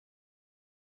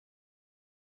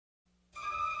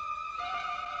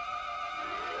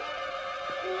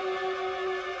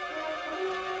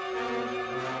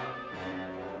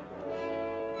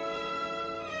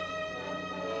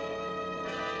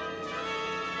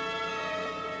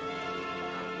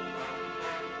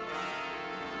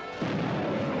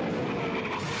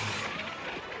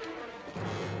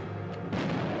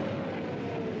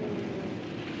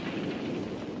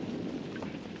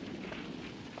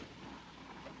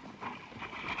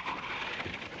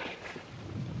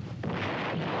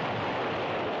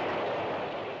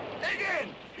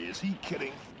Is he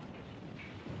kidding?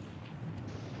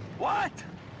 What?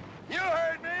 You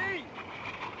heard me!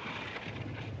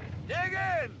 Dig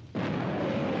in!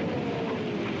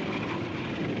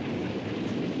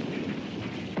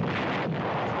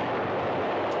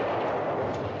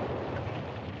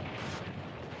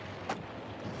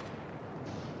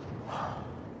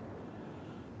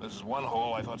 This is one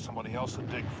hole I thought somebody else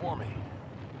would dig for me.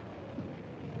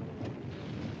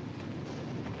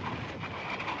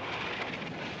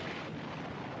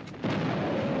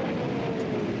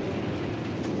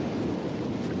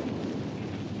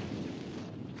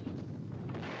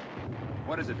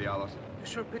 What is it, Vialos? You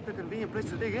sure picked a convenient place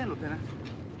to dig in, Lieutenant.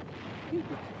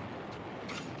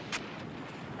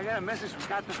 I got a message from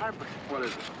Captain Harper. What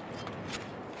is it?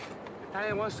 The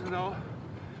Italian wants to know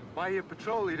why your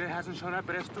patrol leader hasn't shown up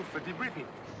at S2 for debriefing.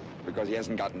 Because he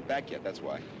hasn't gotten back yet, that's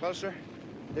why. Well, sir,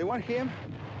 they want him,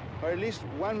 or at least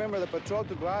one member of the patrol,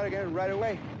 to go out again right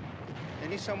away. They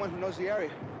need someone who knows the area.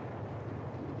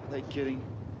 Are they kidding?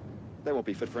 They won't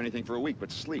be fit for anything for a week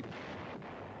but sleep.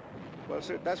 Well,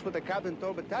 sir, that's what the captain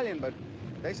told battalion, but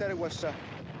they said it was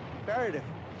imperative.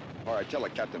 All right, tell the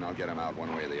captain I'll get him out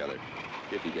one way or the other,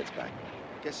 if he gets back.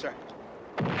 Yes, sir.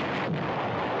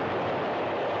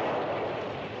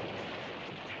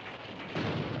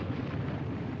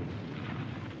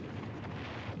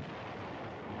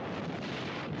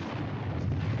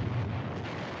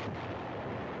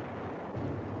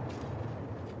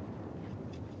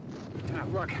 Now,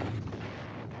 look.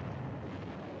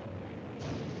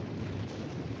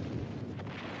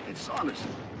 It's Saunders.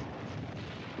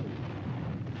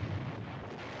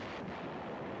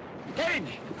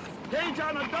 Gage! Gage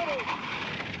on a double!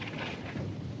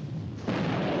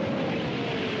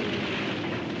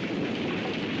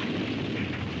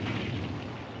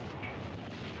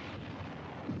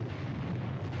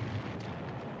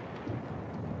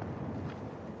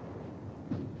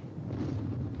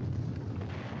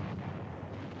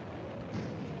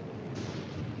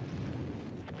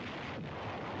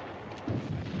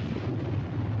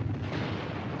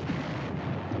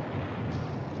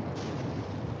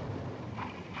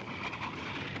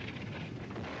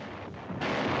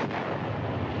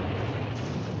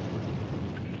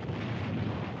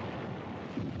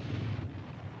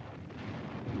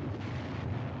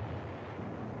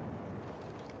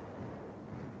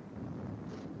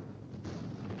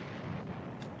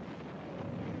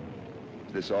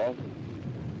 This all?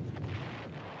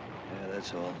 Yeah,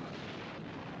 that's all.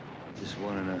 Just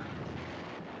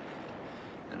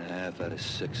 1.5 out of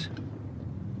 6.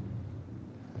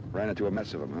 Ran into a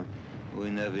mess of them, huh? We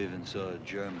never even saw a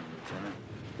German, Lieutenant.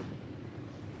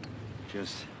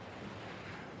 Just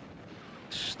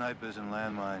snipers and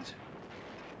landmines.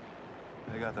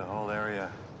 They got the whole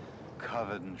area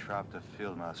covered and trapped. The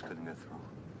field mouse couldn't get through.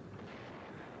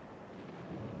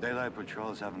 Daylight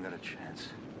patrols haven't got a chance.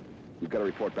 You've got to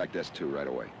report back to S2 right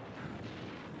away.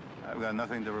 I've got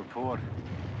nothing to report.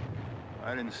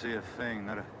 I didn't see a thing,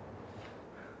 not a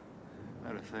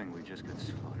thing. We just got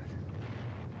slaughtered.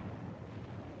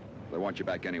 They want you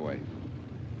back anyway.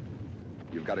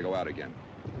 You've got to go out again.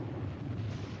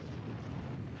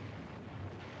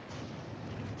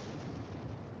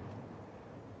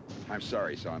 I'm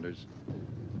sorry, Saunders.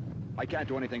 I can't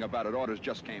do anything about it. Orders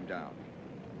just came down.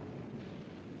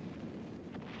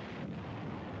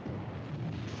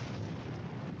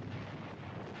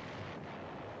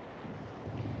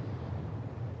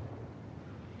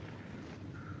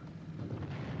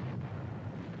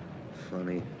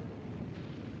 Funny.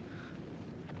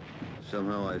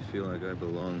 Somehow I feel like I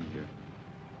belong here.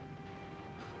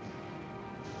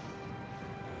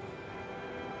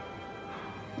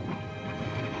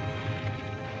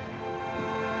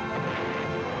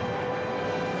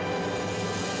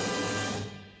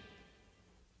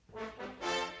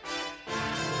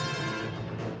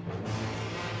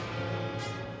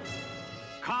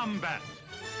 Combat,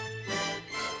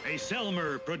 a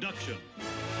Selmer production.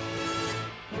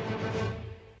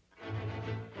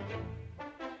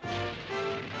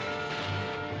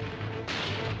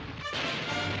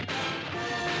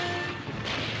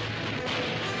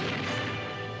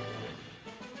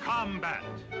 Combat.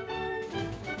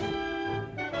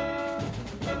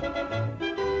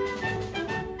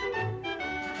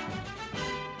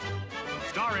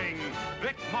 Starring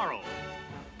Vic Morrow.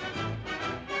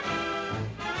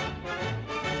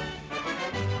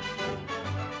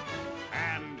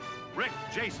 And Rick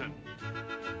Jason.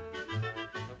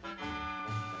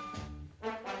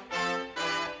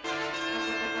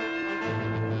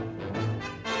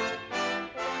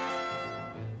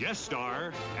 Guest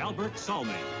star Albert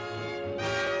Salmi.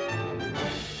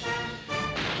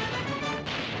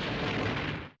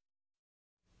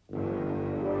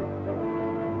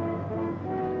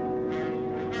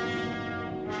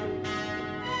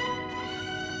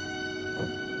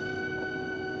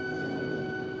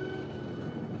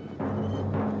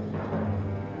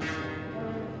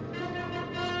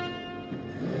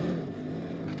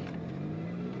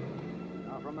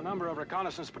 number of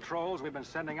reconnaissance patrols we've been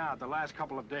sending out the last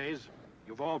couple of days,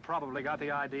 you've all probably got the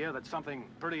idea that something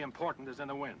pretty important is in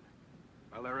the wind.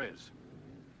 Well, there is.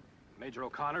 Major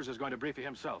O'Connors is going to brief you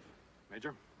himself.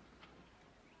 Major?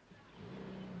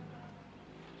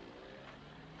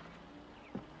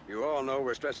 You all know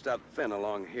we're stretched out thin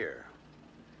along here.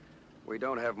 We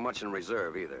don't have much in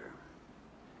reserve either.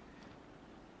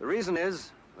 The reason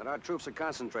is that our troops are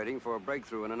concentrating for a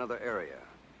breakthrough in another area.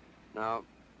 Now,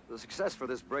 the success for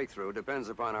this breakthrough depends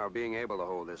upon our being able to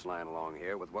hold this line along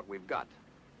here with what we've got.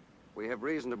 We have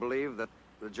reason to believe that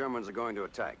the Germans are going to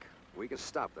attack. We can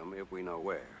stop them if we know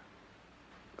where.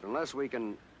 But unless we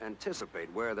can anticipate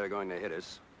where they're going to hit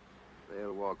us,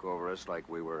 they'll walk over us like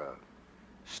we were a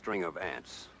string of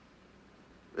ants.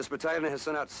 This battalion has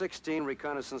sent out 16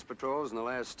 reconnaissance patrols in the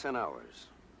last 10 hours.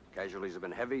 Casualties have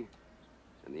been heavy,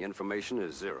 and the information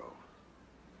is zero.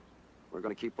 We're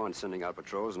going to keep on sending out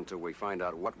patrols until we find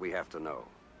out what we have to know.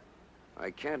 I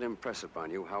can't impress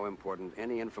upon you how important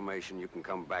any information you can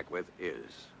come back with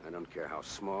is. I don't care how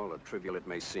small or trivial it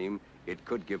may seem, it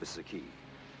could give us a key.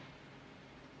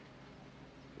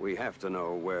 We have to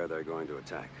know where they're going to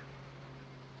attack.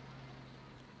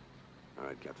 All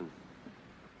right, Captain.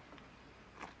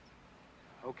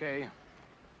 Okay.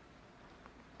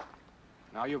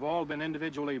 Now, you've all been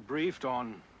individually briefed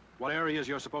on what areas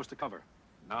you're supposed to cover.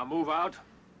 Now move out,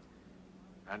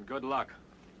 and good luck.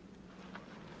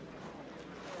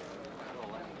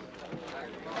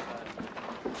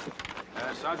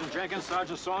 Sergeant Jenkins,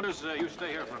 Sergeant Saunders, you stay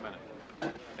here for a minute.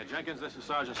 Jenkins, this is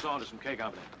Sergeant Saunders from K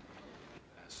Company.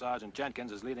 Sergeant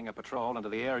Jenkins is leading a patrol into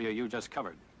the area you just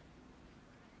covered.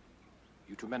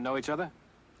 You two men know each other?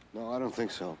 No, I don't think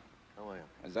so. How are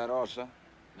you? Is that all, sir?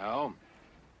 No.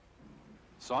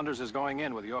 Saunders is going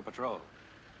in with your patrol.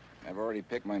 I've already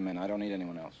picked my men. I don't need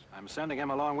anyone else. I'm sending him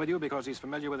along with you because he's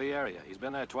familiar with the area. He's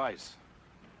been there twice.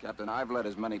 Captain, I've led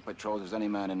as many patrols as any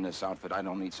man in this outfit. I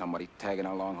don't need somebody tagging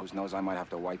along whose nose I might have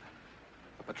to wipe.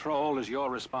 The patrol is your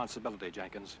responsibility,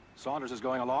 Jenkins. Saunders is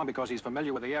going along because he's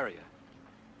familiar with the area.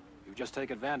 You just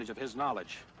take advantage of his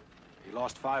knowledge. He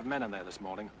lost 5 men in there this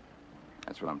morning.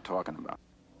 That's what I'm talking about.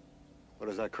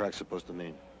 What is that crack supposed to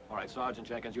mean? All right, Sergeant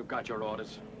Jenkins, you've got your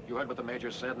orders. You heard what the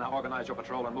Major said. Now organize your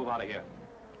patrol and move out of here.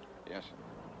 Yes.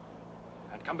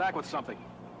 And come back with something.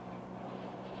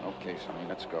 Okay, Sonny,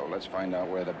 let's go. Let's find out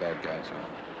where the bad guys are.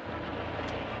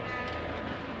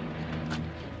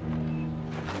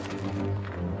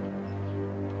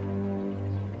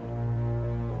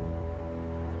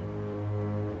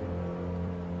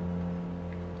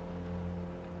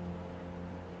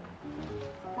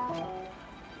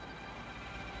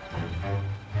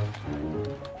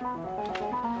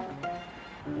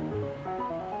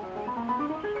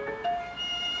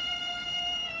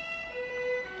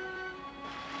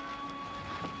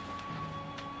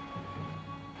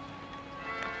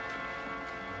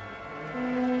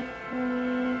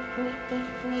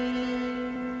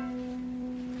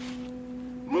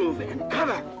 Move in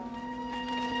cover!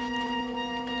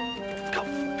 Go!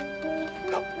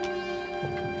 Go!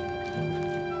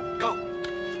 Go!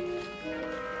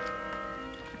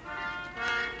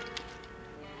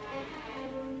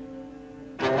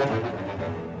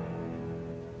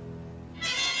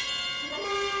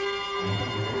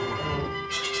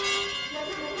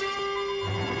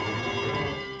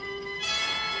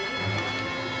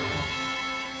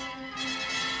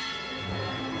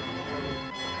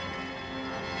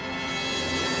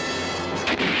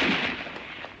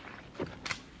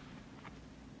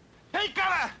 Take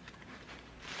cover!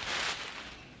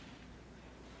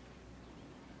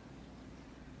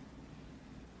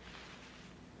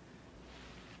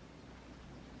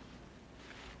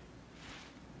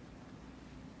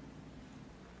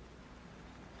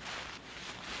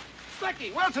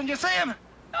 Slicky, Wilson, you see him?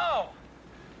 No!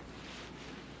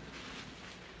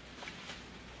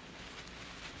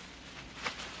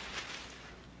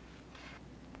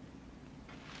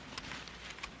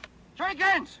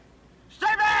 Jenkins! Stay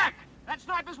back! That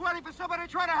sniper's waiting for somebody to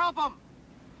try to help him.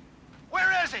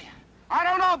 Where is he? I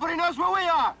don't know, but he knows where we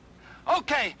are.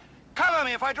 Okay. Cover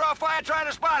me if I draw fire trying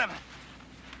to spot him.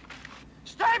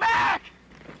 Stay back!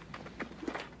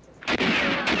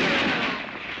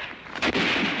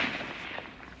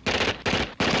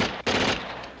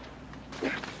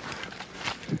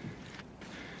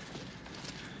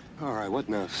 All right, what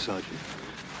now, Sergeant?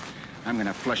 I'm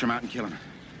gonna flush him out and kill him.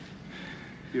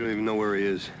 You don't even know where he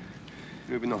is.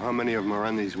 You don't even know how many of them are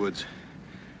in these woods.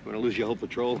 You want to lose your whole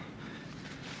patrol?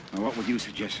 Now, what would you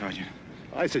suggest, Sergeant?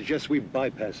 I suggest we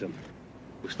bypass him.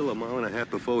 We're still 1.5 miles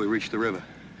before we reach the river.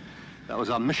 That was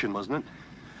our mission, wasn't it?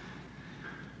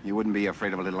 You wouldn't be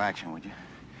afraid of a little action, would you?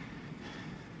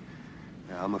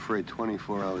 Yeah, I'm afraid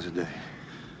 24 hours a day.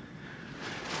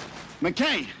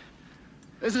 McKay,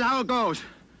 this is how it goes.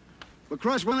 We'll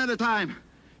cross one at a time.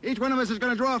 Each one of us is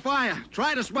going to draw a fire.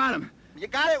 Try to spot him. You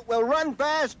got it? We'll run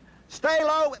fast, stay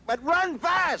low, but run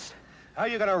fast! How are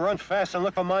you gonna run fast and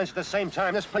look for mines at the same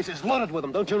time? This place is loaded with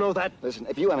them, don't you know that? Listen,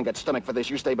 if you haven't got stomach for this,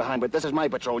 you stay behind, but this is my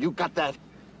patrol. You got that?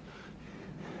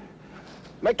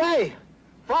 McKay,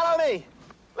 follow me.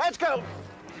 Let's go.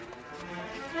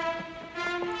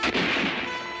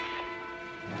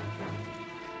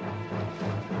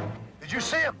 Did you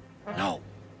see him? No.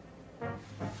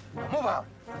 Move out.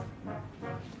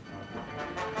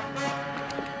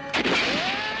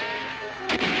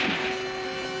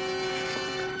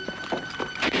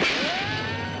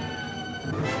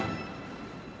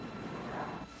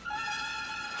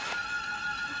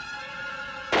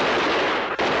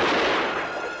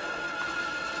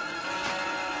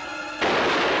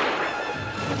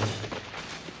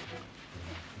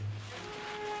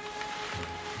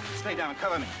 Stay down,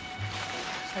 cover me.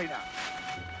 Stay down.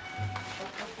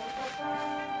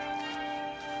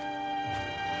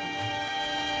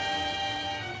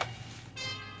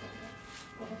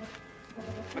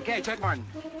 McKay, check Martin.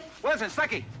 Wilson,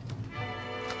 Stuckey.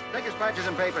 Take his patches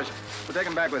and papers. We'll take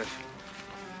him back with us.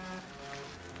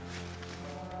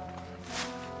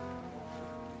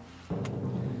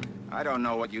 I don't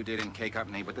know what you did in K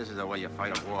Company, but this is the way you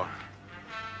fight a war.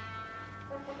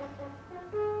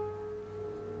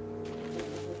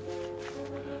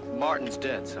 Martin's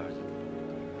dead, Sergeant.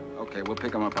 Okay, we'll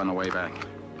pick him up on the way back.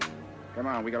 Come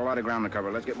on, we got a lot of ground to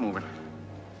cover. Let's get moving.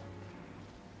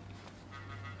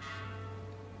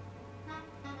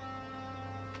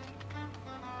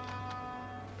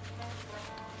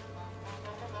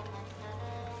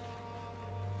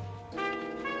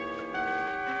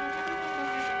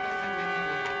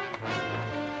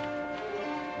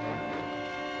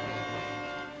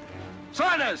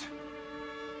 Saunders!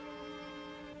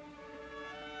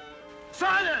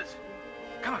 Saunders!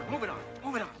 Come on, move it on,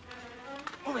 move it on,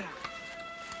 move it on.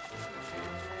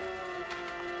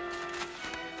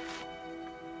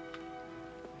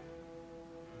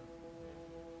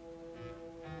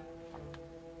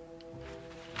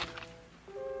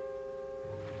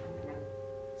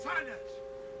 Saunders!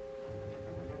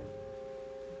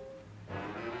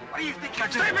 What do you think you're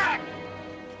doing? Stay back!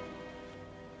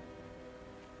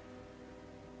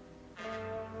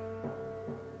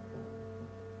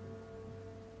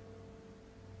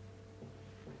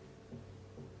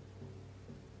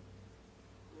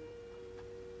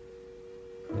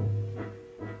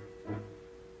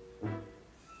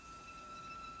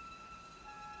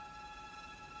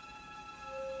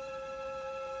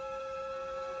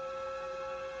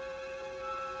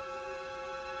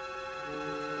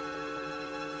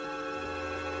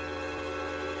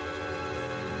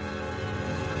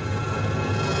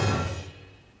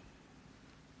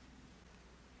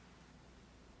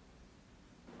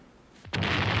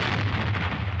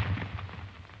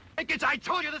 I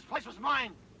told you this place was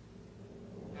mine!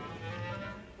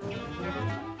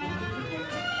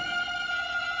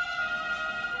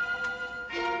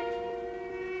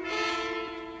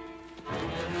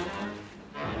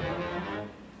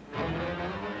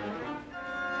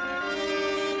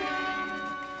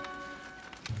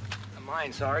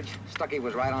 Mine, Sarge. Stuckey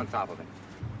was right on top of it.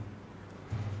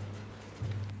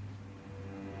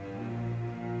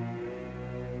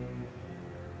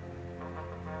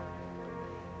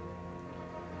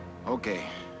 Okay.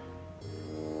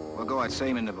 We'll go at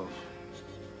same intervals.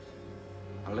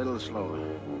 A little slower.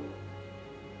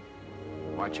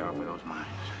 Watch out for those mines.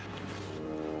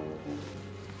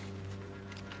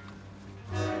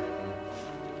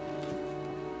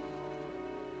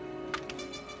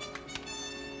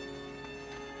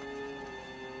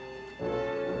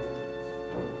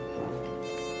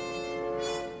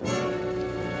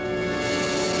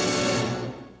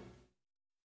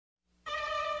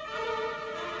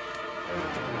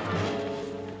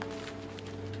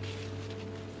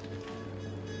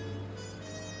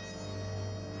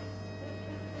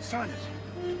 Saunders.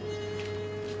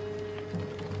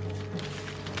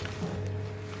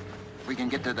 If we can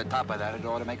get to the top of that, it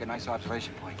ought to make a nice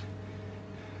observation point.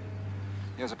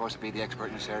 You're supposed to be the expert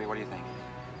in this area. What do you think?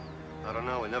 I don't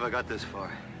know. We never got this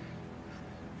far.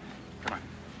 Come on.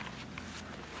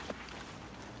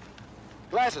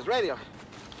 Glasses, radio.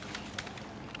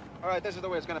 All right, this is the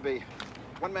way it's going to be.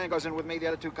 One man goes in with me, the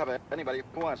other two cover. Anybody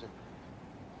who wants it.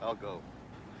 I'll go.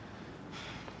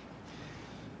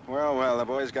 Well, well, the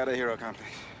boy's got a hero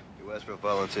complex. You ask for a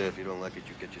volunteer. If you don't like it,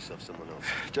 you get yourself someone else.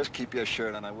 Just keep your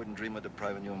shirt on. I wouldn't dream of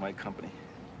depriving you of my company.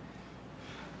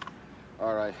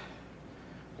 All right.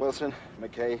 Wilson,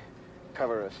 McKay,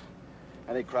 cover us.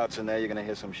 Any crowds in there, you're gonna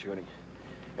hear some shooting.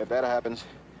 If that happens,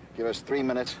 give us 3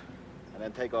 minutes, and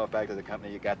then take off back to the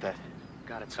company. You got that?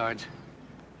 Got it, Sarge.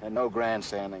 And no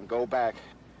grandstanding. Go back.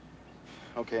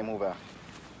 Okay, move out.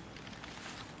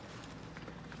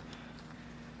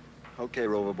 Okay,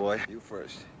 Rover boy. You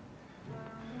first.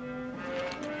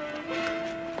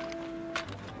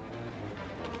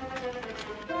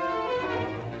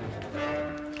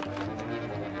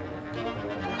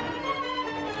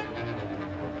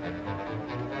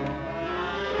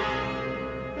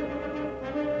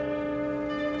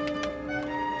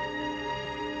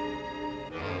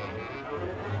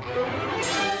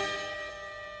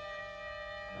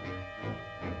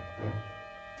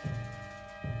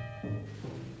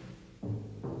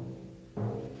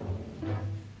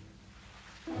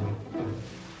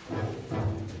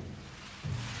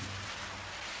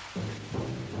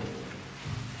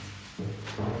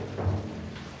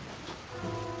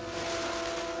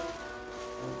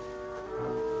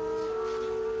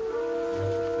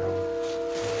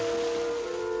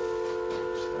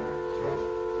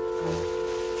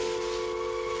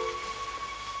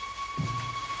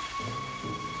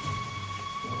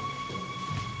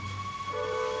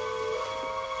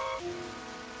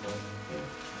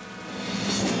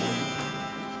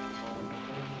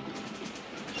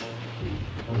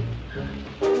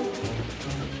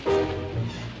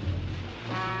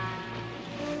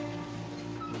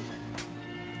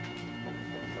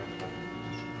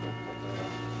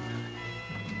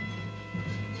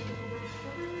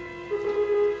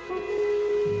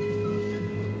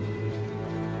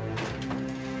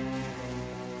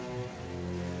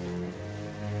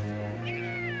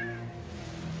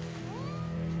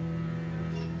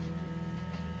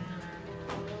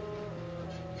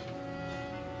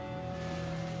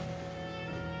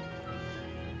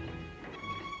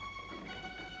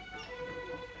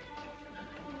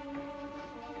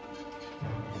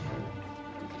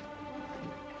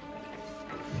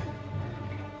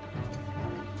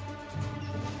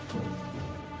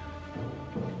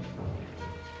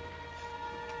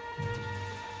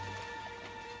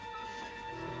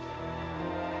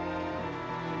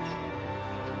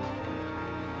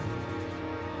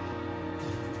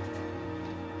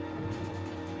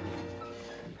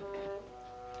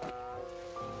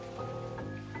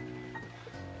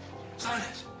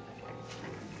 Saunders!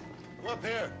 Come up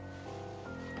here.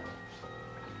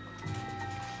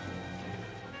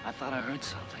 I thought I heard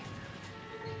something.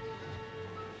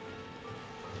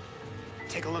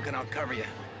 Take a look and I'll cover you.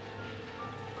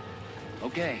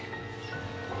 Okay.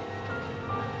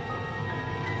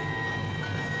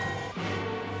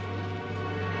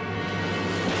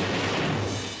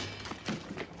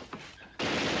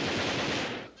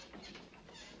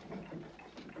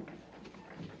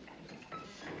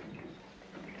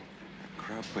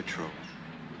 Crowd patrol.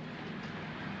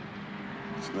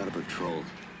 It's not a patrol.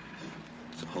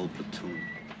 It's a whole platoon.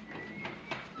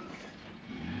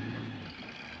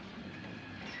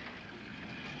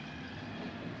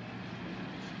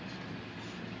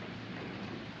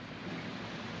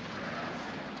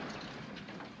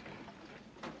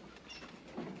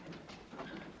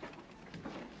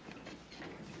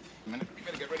 A minute. We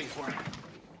better get ready for it.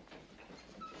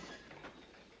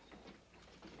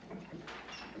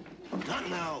 Not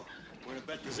now. We're in a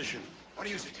bad position. What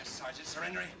do you suggest, Sergeant?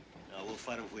 Surrendering? No, we'll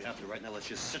fight them if we have to. Right now, let's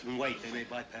just sit and wait. They may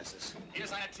bypass us.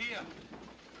 Yes, I to you.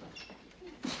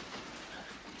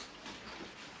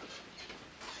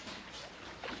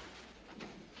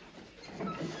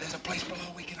 There's a place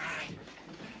below we can hide.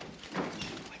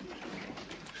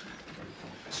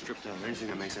 Strip down anything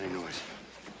that makes any noise.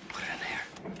 Put it in there.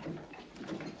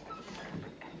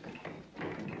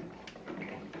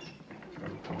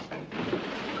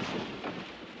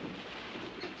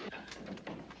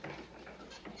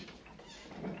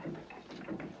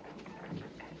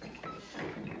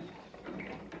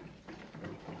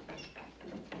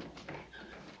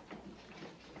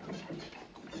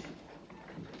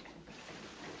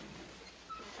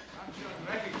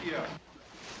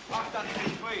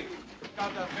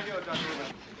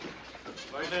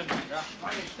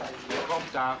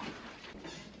 Kommt da.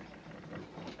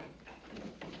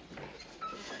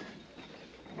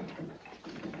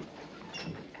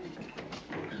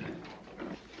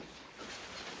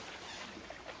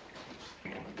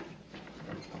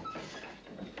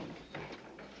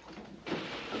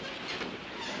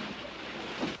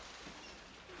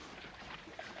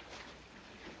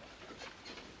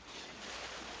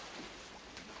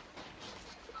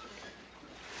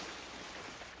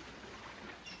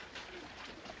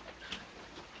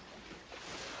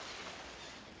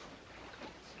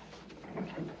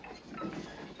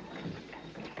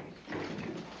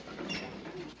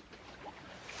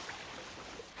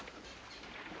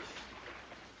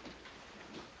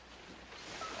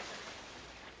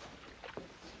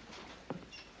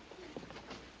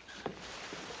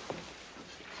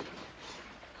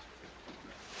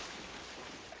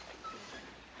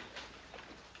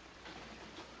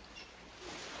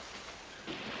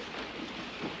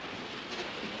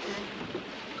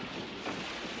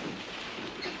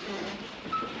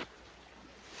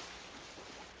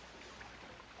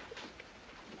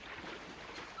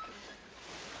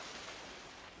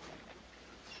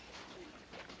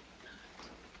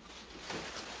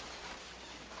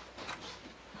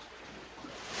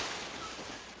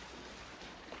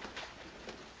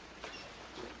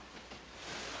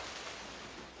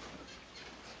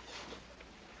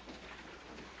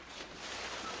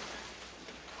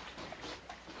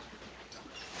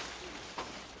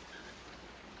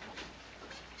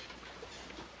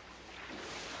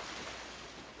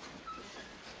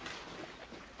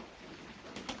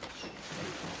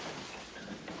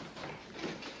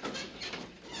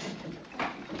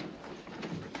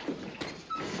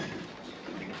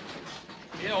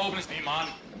 oben ist niemand.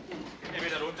 Gehen wir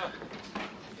wieder runter.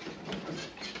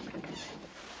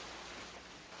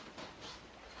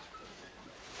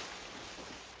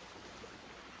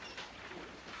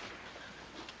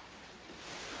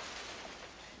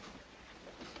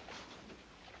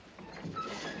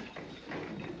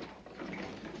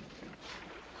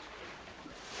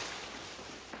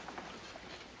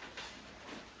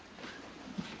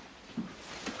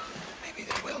 Maybe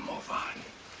they will move on.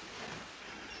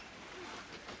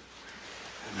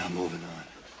 They're not moving on.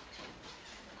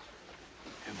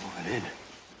 They're moving in.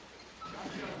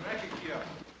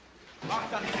 Mach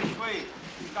das nicht frei.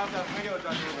 Ich glaube, das Video da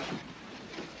drüben.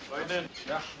 Leute,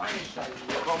 Ja,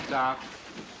 kommt da.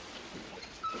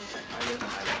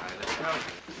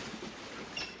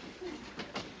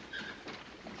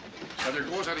 Das hat ja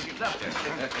großartig geklappt.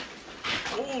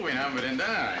 Oh, wen haben wir denn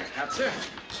da? Katze?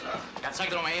 So. Ja, zeig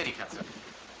doch mal her, die Katze.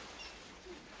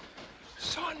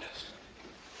 Saunders.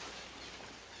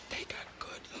 Take a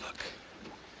good look.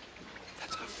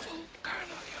 That's a full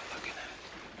kernel you're looking at.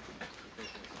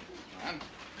 Mann.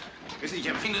 Wissen Sie, ich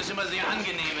empfinde es immer sehr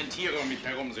angenehm, wenn Tiere um mich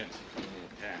herum sind.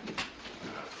 Ja.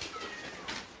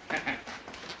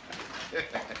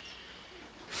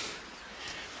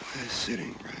 We're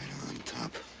sitting right on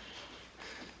top of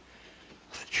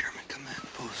the German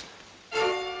command post.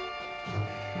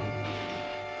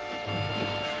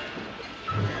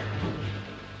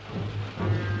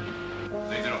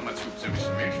 Sehen Sie doch mal zu, so ein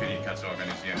bisschen Milch für die Katze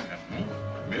organisieren kann.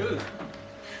 Hm? Milch?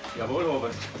 Jawohl,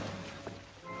 Robert.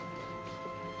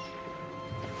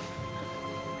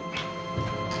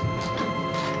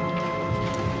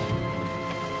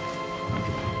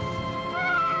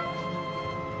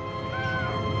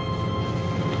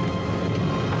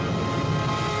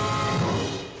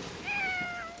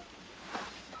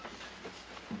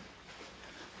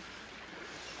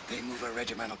 They move a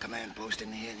regimental command post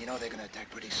in here, and you know they're gonna attack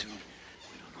pretty soon.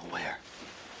 We don't know where.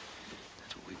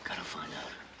 That's what we've got to find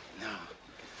out. No.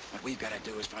 What we've got to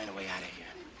do is find a way out of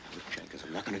here. Look, Jenkins,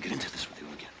 I'm not going to get into this with you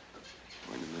again.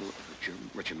 We're in the middle of a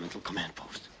German regimental command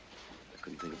post. I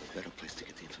couldn't think of a better place to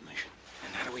get the information.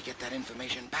 And how do we get that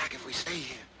information back if we stay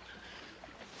here?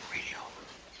 Radio.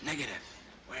 Negative.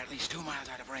 We're at least 2 miles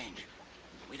out of range.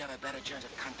 We'd have a better chance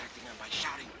of contacting them by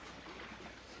shouting.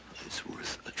 It's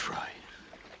worth a try.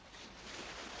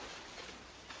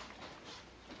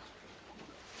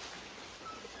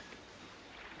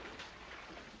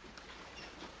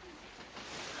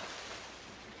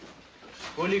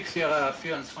 Wo liegt Ihre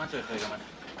 24, Regiment?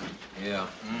 Ja.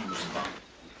 Super.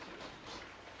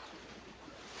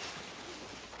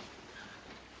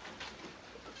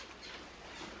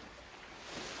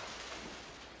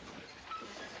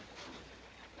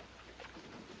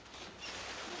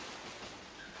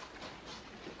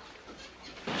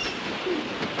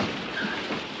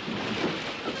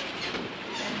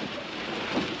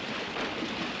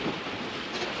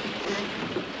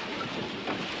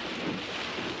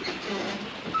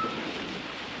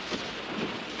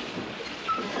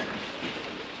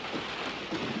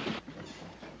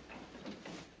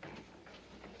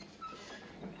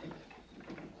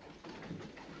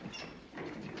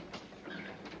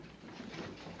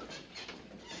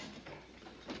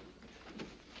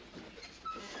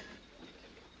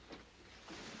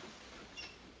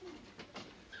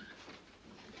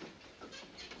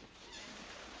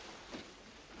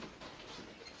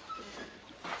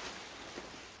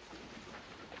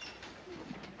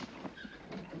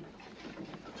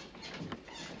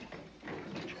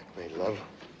 Checkmate, love.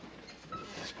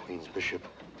 This Queen's Bishop.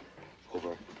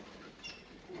 Over.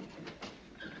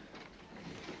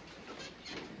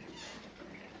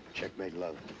 Checkmate,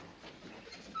 love.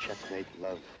 Checkmate,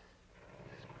 love.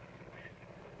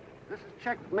 This is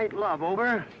Checkmate Love,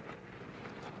 over.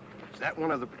 Is that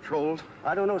one of the patrols?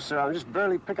 I don't know, sir. I'm just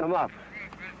barely picking them up.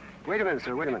 Wait a minute,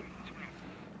 sir. Wait a minute.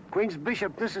 Queen's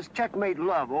Bishop, this is Checkmate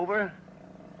Love, over.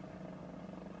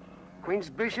 Queen's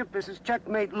Bishop, this is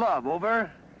Checkmate Love,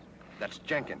 over. That's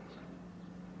Jenkins.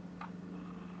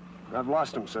 I've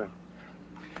lost him, sir.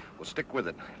 Well, stick with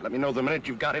it. Let me know the minute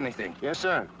you've got anything. Yes,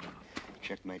 sir.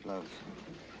 Checkmate, love.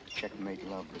 Checkmate,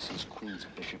 love. This is Queen's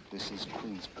Bishop. This is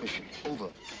Queen's Bishop. Over.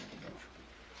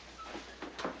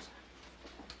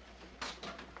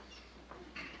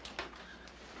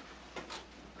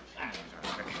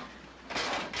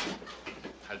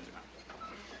 Halten Sie mal.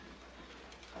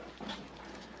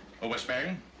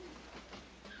 Oberstbergen?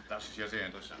 Das ist ja sehr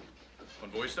interessant.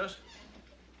 Und wo ist das?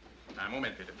 Na,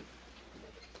 Moment bitte.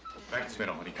 Reicht's mir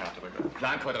doch mal die Karte rüber.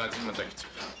 Planquadrat 67.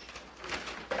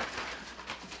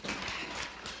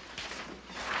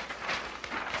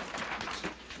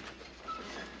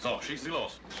 So, schießen Sie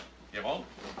los. Jawohl.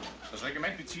 Das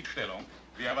Regiment bezieht Stellung.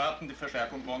 Wir erwarten die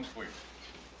Verstärkung morgens früh.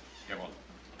 Jawohl.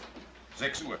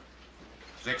 6 Uhr.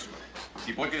 6 Uhr.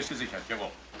 Die Brücke ist gesichert.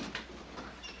 Jawohl.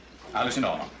 Alles in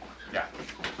Ordnung. Ja.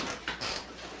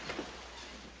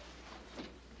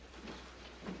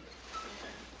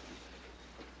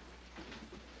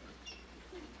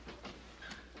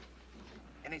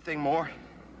 Anything more?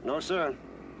 No, sir.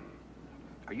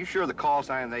 Are you sure the call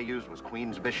sign they used was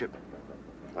Queen's Bishop?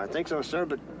 I think so, sir,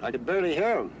 but I could barely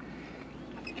hear him.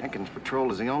 Jenkins'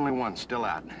 patrol is the only one still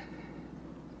out.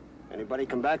 Anybody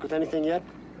come back with anything yet?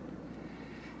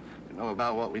 We know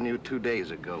about what we knew 2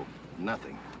 days ago.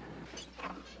 Nothing.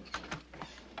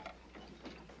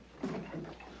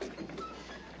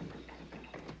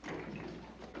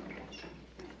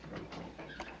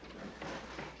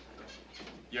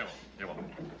 Jawohl, jawohl.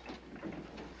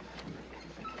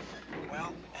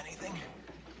 Well, anything?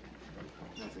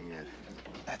 Nothing yet.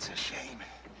 That's a shame.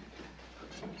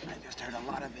 I just heard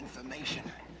a lot of information.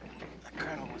 The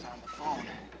colonel was on the phone.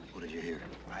 What did you hear?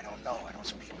 I don't know. I don't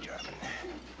speak German.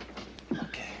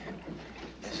 Okay.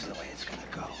 This is the way it's gonna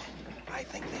go. I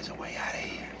think there's a way out of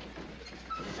here.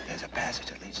 There's a passage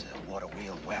that leads to the water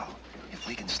wheel well. If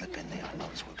we can slip in there, I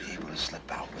notice we'll be able to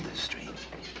slip out with the stream.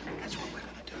 That's what we're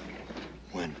gonna do.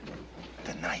 When?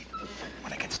 Tonight,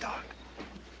 when it gets dark.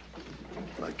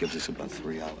 Well, that gives us about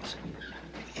 3 hours.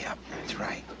 Yep, that's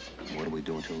right. What do we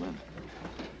do until then?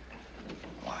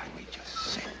 Why, we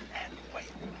just sit and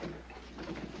wait.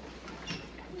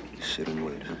 You sit and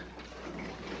wait, huh?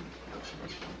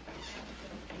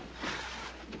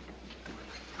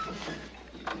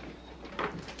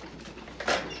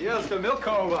 Hier ist der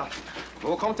Milchkauer.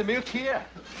 Wo kommt der Milch her?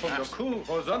 Von der Kuh,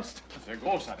 wo sonst? Das ist ja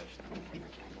großartig.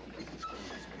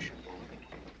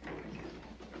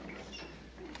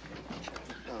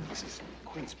 No, this is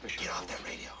Queen's Bishop. Get off that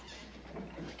radio.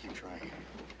 I keep trying.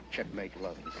 Checkmate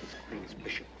love. This is Queen's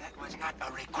Bishop. That was not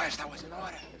a request, that was an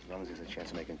order. As long as there's a chance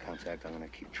of making contact, I'm gonna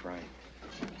keep trying.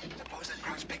 Suppose the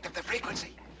crowds picked up the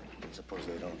frequency. Suppose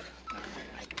they don't.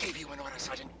 I gave you an order,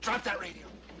 Sergeant. Drop that radio.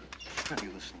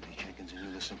 You listen to me, Jenkins, and you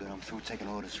listen good. I'm through taking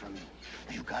orders from you.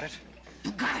 You got it?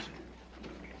 You got it.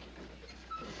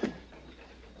 A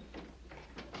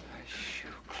shoe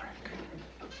clerk.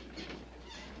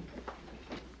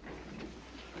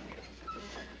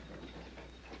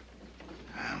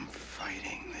 I'm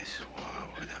fighting this war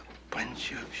with a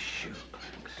bunch of shoe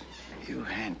clerks. You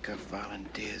handcuffed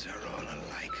volunteers are all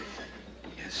alike.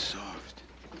 You're soft.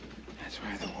 That's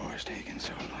why the war's taking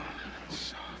so long.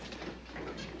 Soft.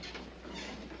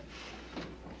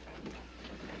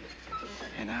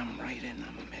 And I'm right in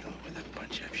the middle with a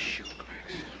bunch of shoe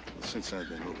clerks. Well, since I've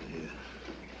been over here,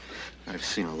 I've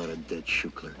seen a lot of dead shoe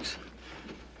clerks.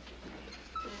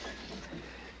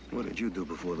 What did you do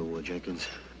before the war, Jenkins?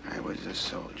 I was a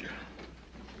soldier.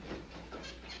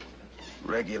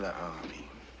 Regular army.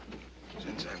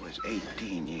 Since I was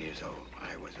 18 years old,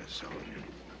 I was a soldier.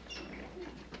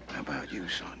 How about you,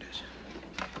 Saunders?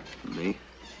 Me?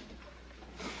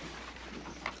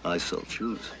 I sell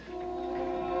shoes.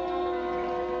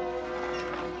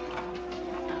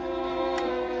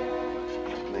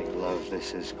 Checkmate love.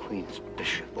 This is Queen's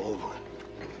Bishop. Over.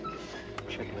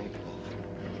 Checkmate love.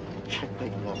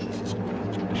 Checkmate love. This is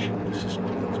Queen's Bishop. This is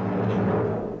Queen's Bishop.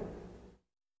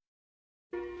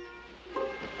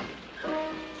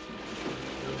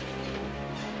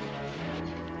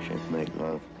 Checkmate,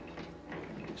 love.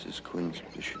 This is Queen's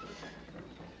Bishop.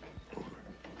 Over.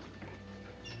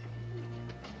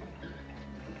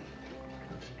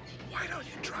 Why don't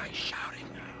you try shouting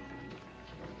now?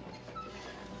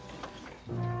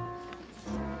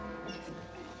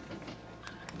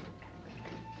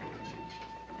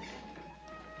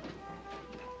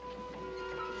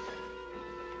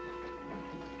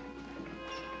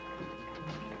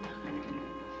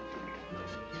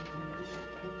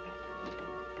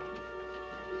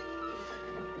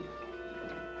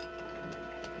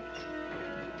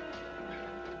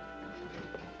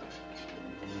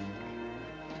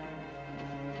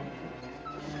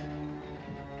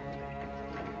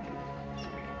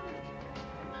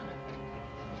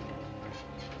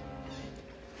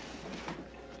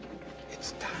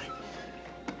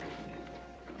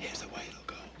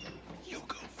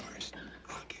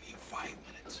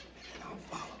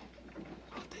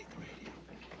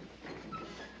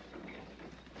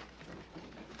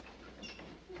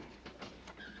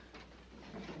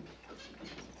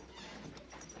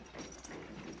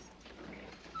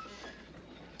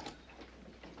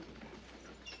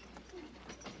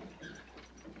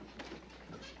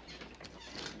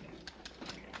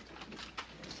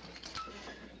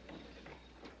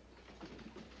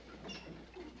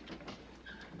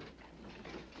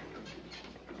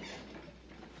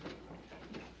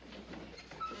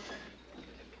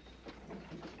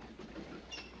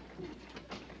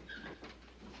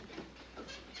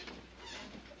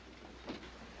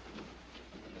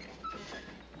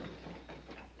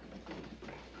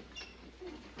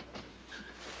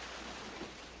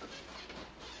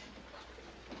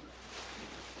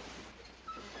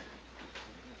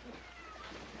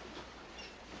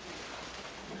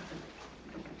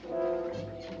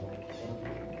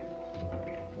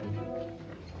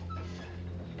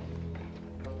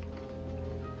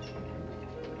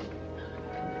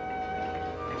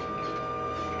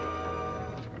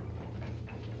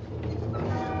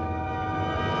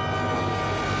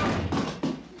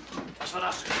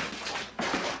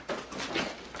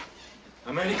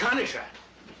 Amerikanischer.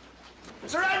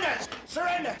 Surrender!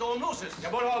 Surrender! So los ist.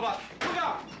 Jawohl, aber.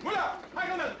 Mutter! Mutter! Herr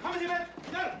Gummel, kommen Sie mit!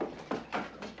 Schnell!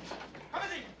 Kommen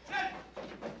Sie! Schnell!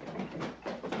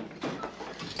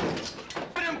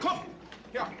 Mit dem Kopf!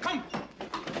 Ja, komm!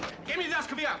 Gib mir das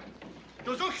Gewehr!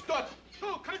 Du suchst dort! Du,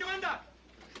 komm du runter!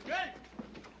 Schnell!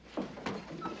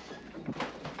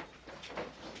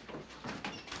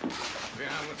 Wir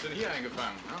haben uns denn hier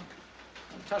eingefangen, ne?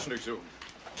 Taschendurchsuchen.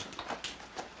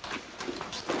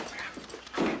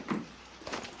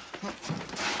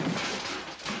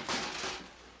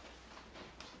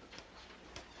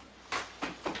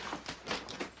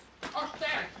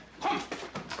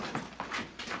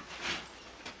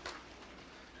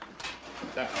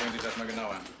 Da, sehen Sie das mal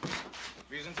genauer.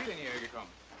 Wie sind Sie denn hierher gekommen?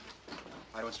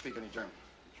 I don't speak any German.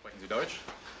 Sprechen Sie Deutsch?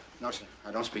 No, sir.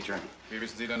 I don't speak German. Wie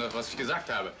wissen Sie denn das, was ich gesagt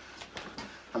habe?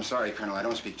 I'm sorry, Colonel. I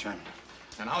don't speak German.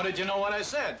 And how did you know what I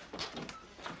said?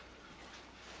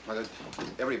 Well,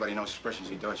 everybody knows expressions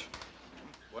in Deutsch.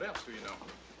 What else do you know?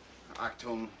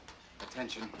 Achtung,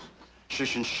 attention,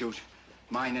 schuss and shoot,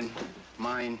 meinen,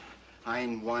 mein,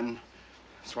 ein, one,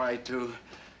 zwei, two,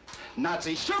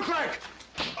 Nazi, Schucklerk!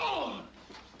 Oh!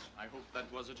 I hope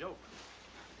that was a joke.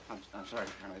 I'm sorry,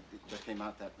 Colonel. It just came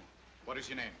out that way. What is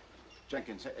your name?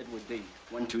 Jenkins, Edward D.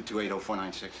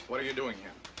 12280-496. What are you doing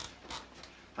here?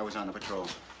 I was on the patrol.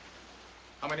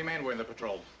 How many men were in the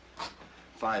patrol?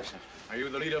 5, sir. Are you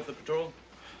the leader of the patrol?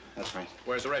 That's right.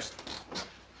 Where's the rest?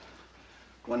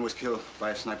 One was killed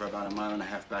by a sniper about a mile and a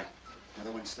half back. The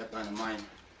other one stepped on a mine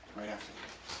right after.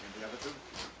 And the other two?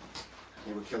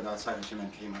 They were killed outside as your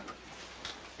men came up.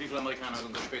 Wie viele Amerikaner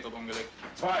sind da später umgelegt?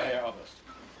 2, Herr Oberst.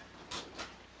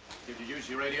 Did you use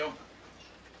your radio?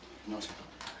 No, sir.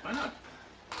 Why not?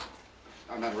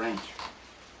 I'm not ranged.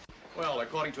 Well,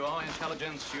 according to our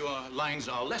intelligence, your lines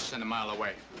are less than a mile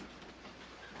away.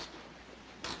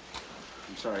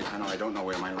 I'm sorry, Colonel. I don't know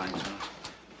where my lines are.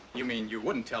 You mean you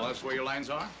wouldn't tell us where your lines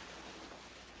are?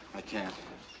 I can't.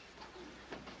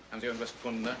 Haben Sie irgendwas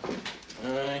gefunden, ne?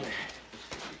 Nein.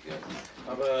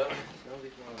 Aber...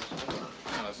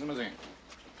 Ja, lassen Sie mal sehen.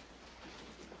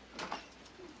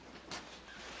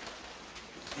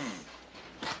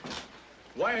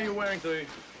 Why are you wearing the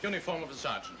uniform of a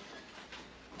sergeant?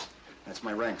 That's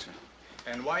my rank, sir.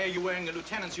 And why are you wearing a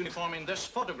lieutenant's uniform in this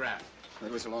photograph?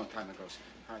 It was a long time ago, sir.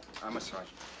 I'm a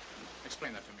sergeant.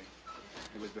 Explain that to me.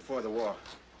 It was before the war.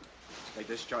 They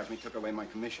discharged me, took away my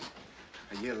commission.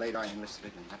 A year later, I enlisted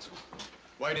again, that's all.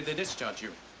 Why did they discharge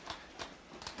you?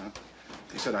 Huh?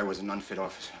 They said I was an unfit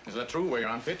officer. Is that true? Were you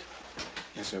unfit?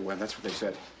 Yes, sir. Well, that's what they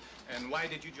said. And why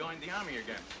did you join the army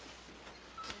again?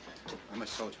 I'm a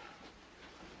soldier.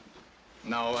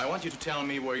 Now, I want you to tell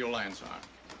me where your lines are.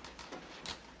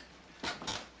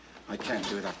 I can't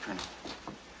do that, Colonel.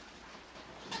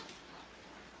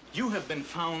 You have been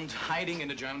found hiding in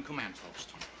the German command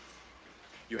post.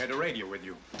 You had a radio with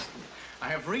you. I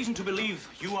have reason to believe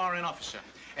you are an officer,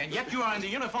 and yet you are in the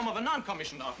uniform of a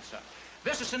non-commissioned officer.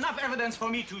 This is enough evidence for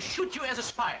me to shoot you as a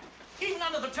spy, even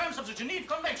under the terms of the Geneva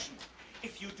Convention.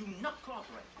 If you do not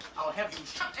cooperate, I'll have you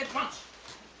shot at once.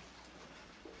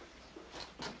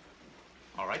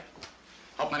 All right.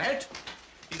 Hauptmann Held,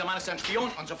 dieser Mann ist ein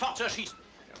Spion und sofort zu erschießen.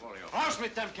 Jawohl, ja. Raus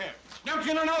mit dem Kerl. Nehmt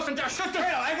ihn nun aus und erschüttert.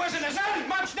 I wasn't a son.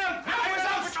 Mann, schnell. I was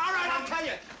out. All right, I'll tell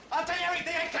you. I'll tell you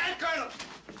everything I can, Colonel.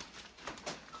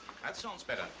 That sounds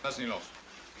better. Lassen Sie los.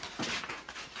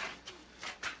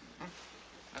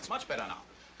 That's much better now.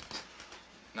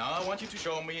 Now I want you to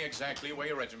show me exactly where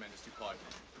your regiment is deployed.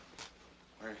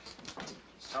 We're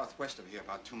southwest of here,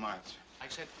 about 2 miles. I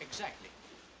said exactly.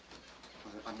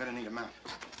 Well, I'm gonna need a map.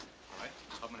 All right.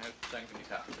 Hauptmann Held, zeigen Sie mir die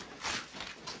Karte.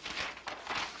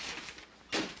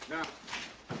 Now.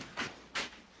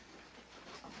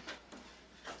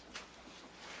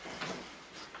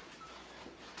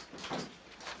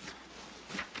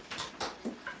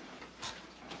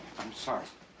 I'm sorry.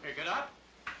 Hey, get up.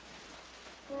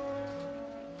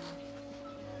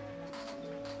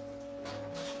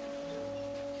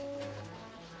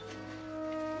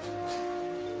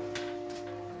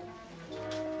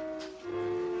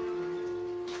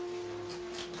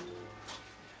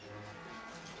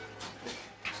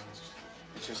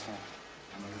 It's just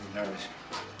I'm a little nervous.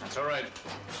 That's all right.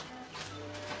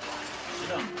 Sit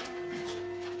down.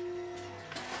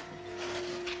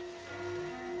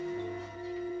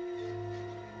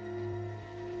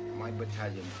 My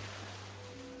battalion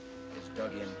is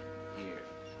dug in here.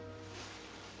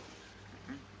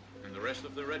 And the rest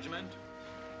of the regiment?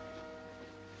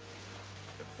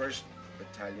 The 1st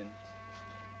battalion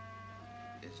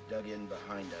is dug in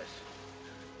behind us.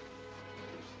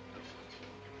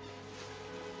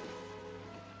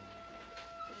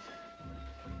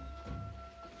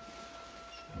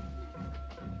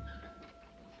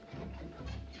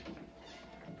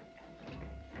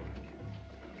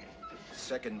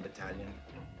 2nd Battalion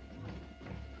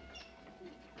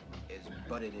is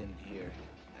butted in here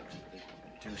next to the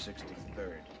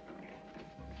 263rd.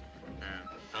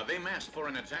 Are they massed for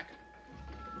an attack?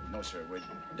 No, sir. We're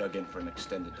dug in for an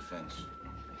extended defense.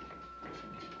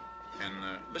 And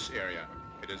this area,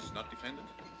 it is not defended?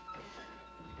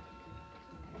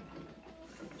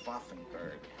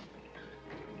 Pfaffenberg.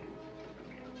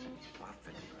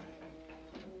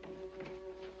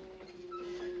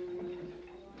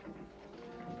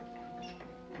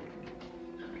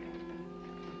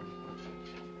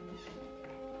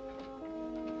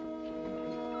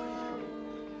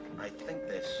 I think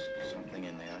there's something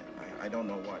in there. I don't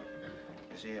know what.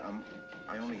 You see,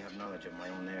 I only have knowledge of my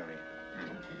own area.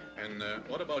 And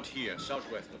what about here,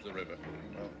 southwest of the river?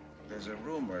 Well, there's a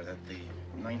rumor that the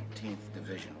 19th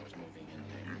Division was moving in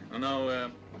there.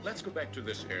 Now, let's go back to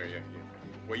this area here,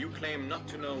 where you claim not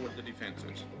to know what the defense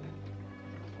is.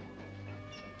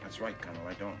 That's right, Colonel,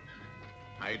 I don't.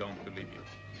 I don't believe you.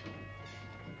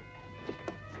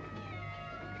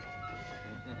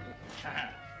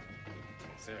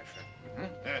 Sehr schön.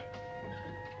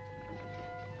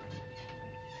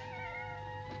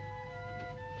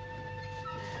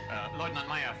 Leutnant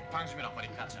Meyer, fangen Sie mir doch mal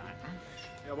die Katze ein.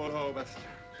 Jawohl, Herr Oberst.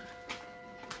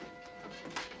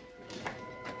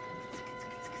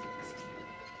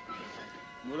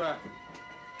 Mutter,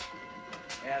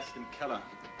 er ist im Keller.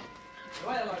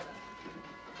 Jawohl, Leute.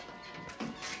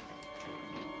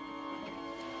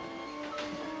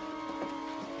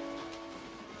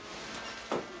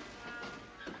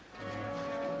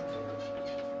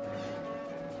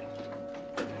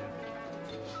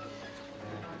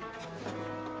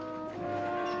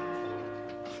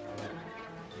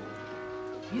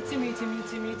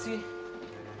 Miezi.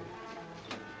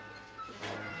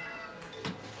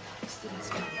 Bist du das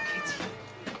Kitty?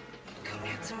 Komm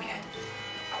her zu mir.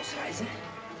 Ausreise.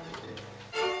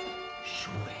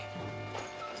 Schuhe.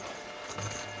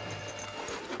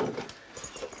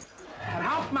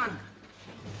 Herr Hauptmann!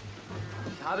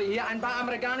 Ich habe hier ein paar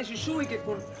amerikanische Schuhe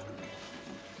gefunden.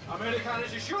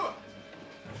 Amerikanische Schuhe?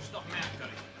 Das ist doch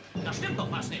merkwürdig. Da stimmt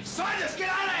doch was nicht. Saunders, geht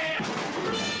alle her!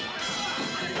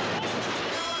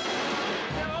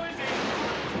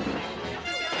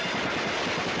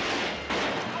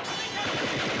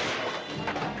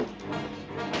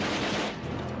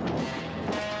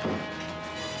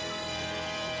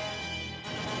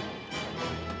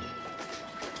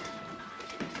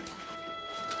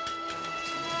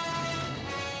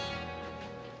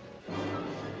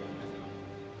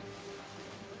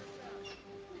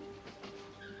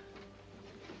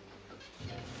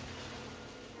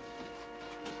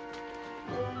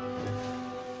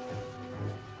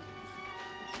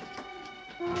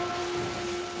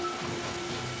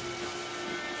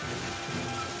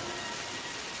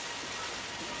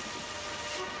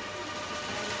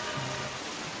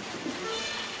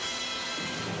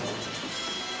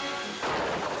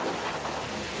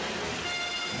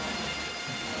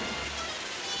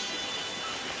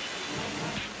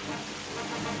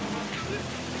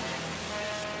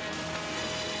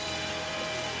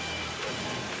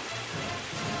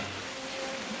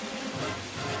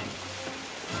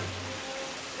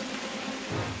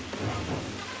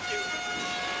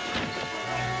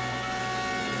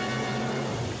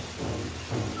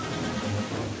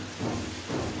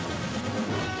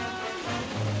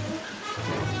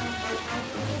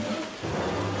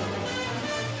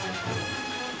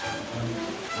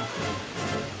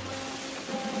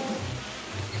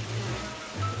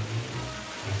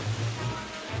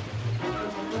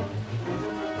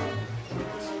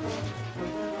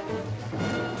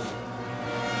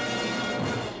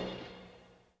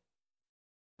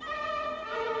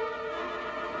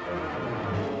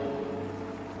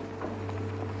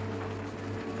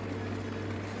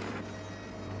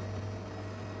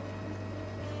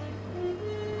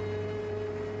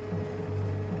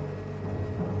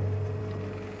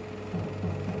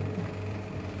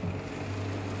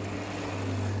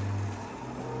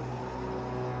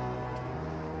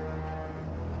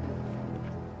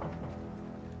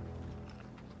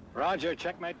 Roger,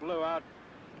 checkmate blue out.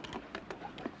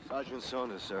 Sergeant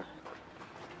Saunders, sir.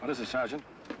 What is it, Sergeant?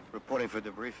 Reporting for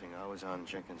debriefing. I was on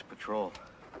Jenkins' patrol.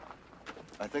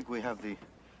 I think we have the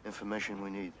information we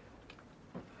need.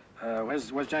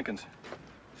 Where's Jenkins?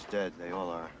 He's dead. They all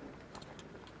are.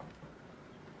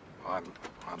 Oh,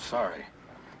 I'm sorry.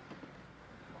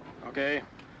 Okay,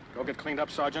 go get cleaned up,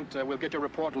 Sergeant. We'll get your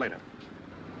report later.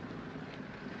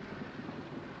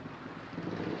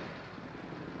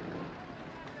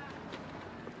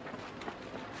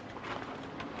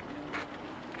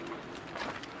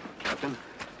 Captain,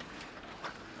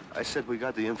 I said we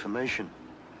got the information.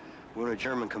 We're in a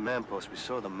German command post. We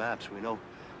saw the maps. We know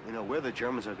where the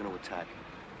Germans are going to attack.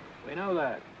 We know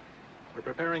that. We're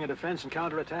preparing a defense and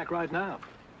counterattack right now.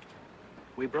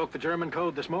 We broke the German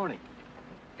code this morning.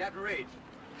 Captain Reed.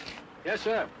 Yes,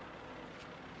 sir.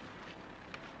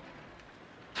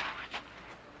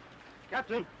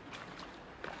 Captain.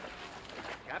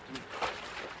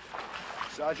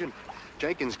 Sergeant,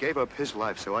 Jenkins gave up his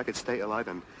life so I could stay alive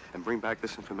and bring back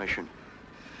this information.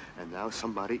 And now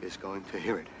somebody is going to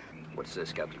hear it. What's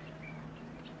this, Captain?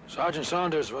 Sergeant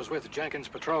Saunders was with Jenkins'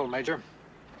 patrol, Major.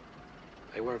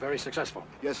 They were very successful.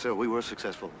 Yes, sir, we were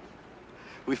successful.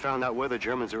 We found out where the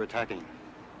Germans are attacking.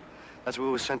 That's what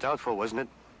we were sent out for, wasn't it?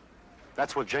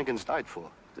 That's what Jenkins died for.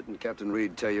 Didn't Captain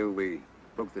Reed tell you we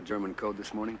broke the German code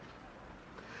this morning?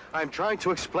 I'm trying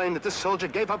to explain that this soldier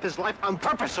gave up his life on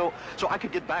purpose so I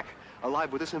could get back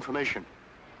alive with this information.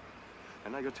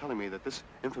 And now you're telling me that this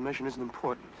information isn't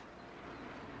important.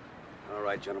 All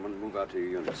right, gentlemen, move out to your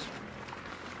units.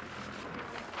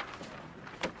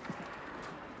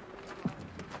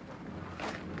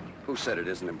 Who said it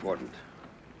isn't important?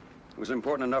 It was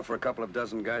important enough for a couple of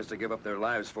dozen guys to give up their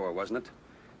lives for, wasn't it?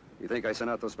 You think I sent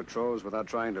out those patrols without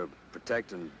trying to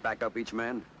protect and back up each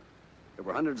man? There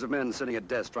were hundreds of men sitting at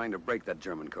desks trying to break that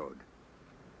German code.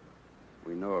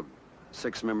 We know of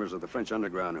 6 members of the French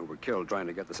underground who were killed trying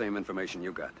to get the same information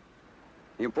you got.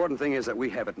 The important thing is that we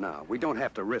have it now. We don't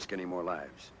have to risk any more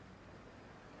lives.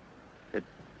 It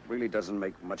really doesn't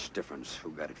make much difference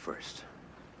who got it first.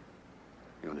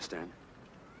 You understand?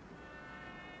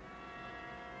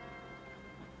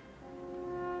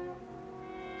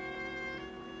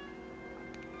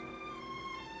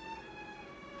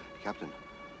 Captain,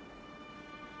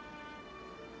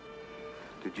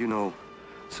 did you know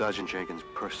Sergeant Jenkins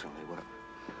personally?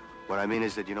 What I mean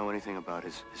is, did you know anything about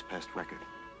his past record?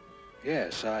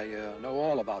 Yes, I know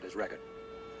all about his record.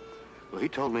 Well, he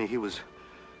told me he was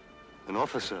an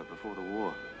officer before the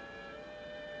war.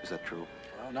 Is that true?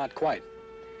 Well, not quite.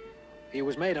 He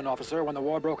was made an officer when the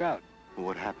war broke out. Well,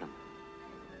 what happened?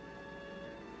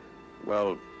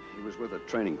 Well, he was with a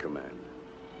training command.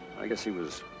 I guess he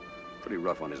was pretty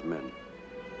rough on his men.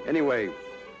 Anyway,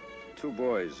 2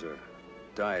 boys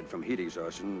died from heat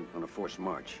exhaustion on a forced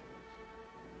march.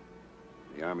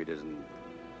 The Army didn't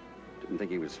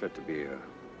think he was fit to be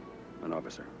an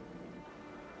officer.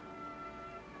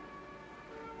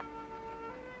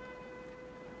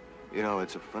 You know,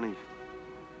 it's a funny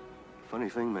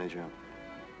thing, Major.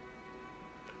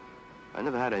 I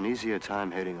never had an easier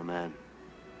time hating a man.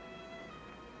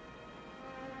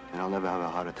 And I'll never have a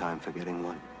harder time forgetting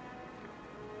one.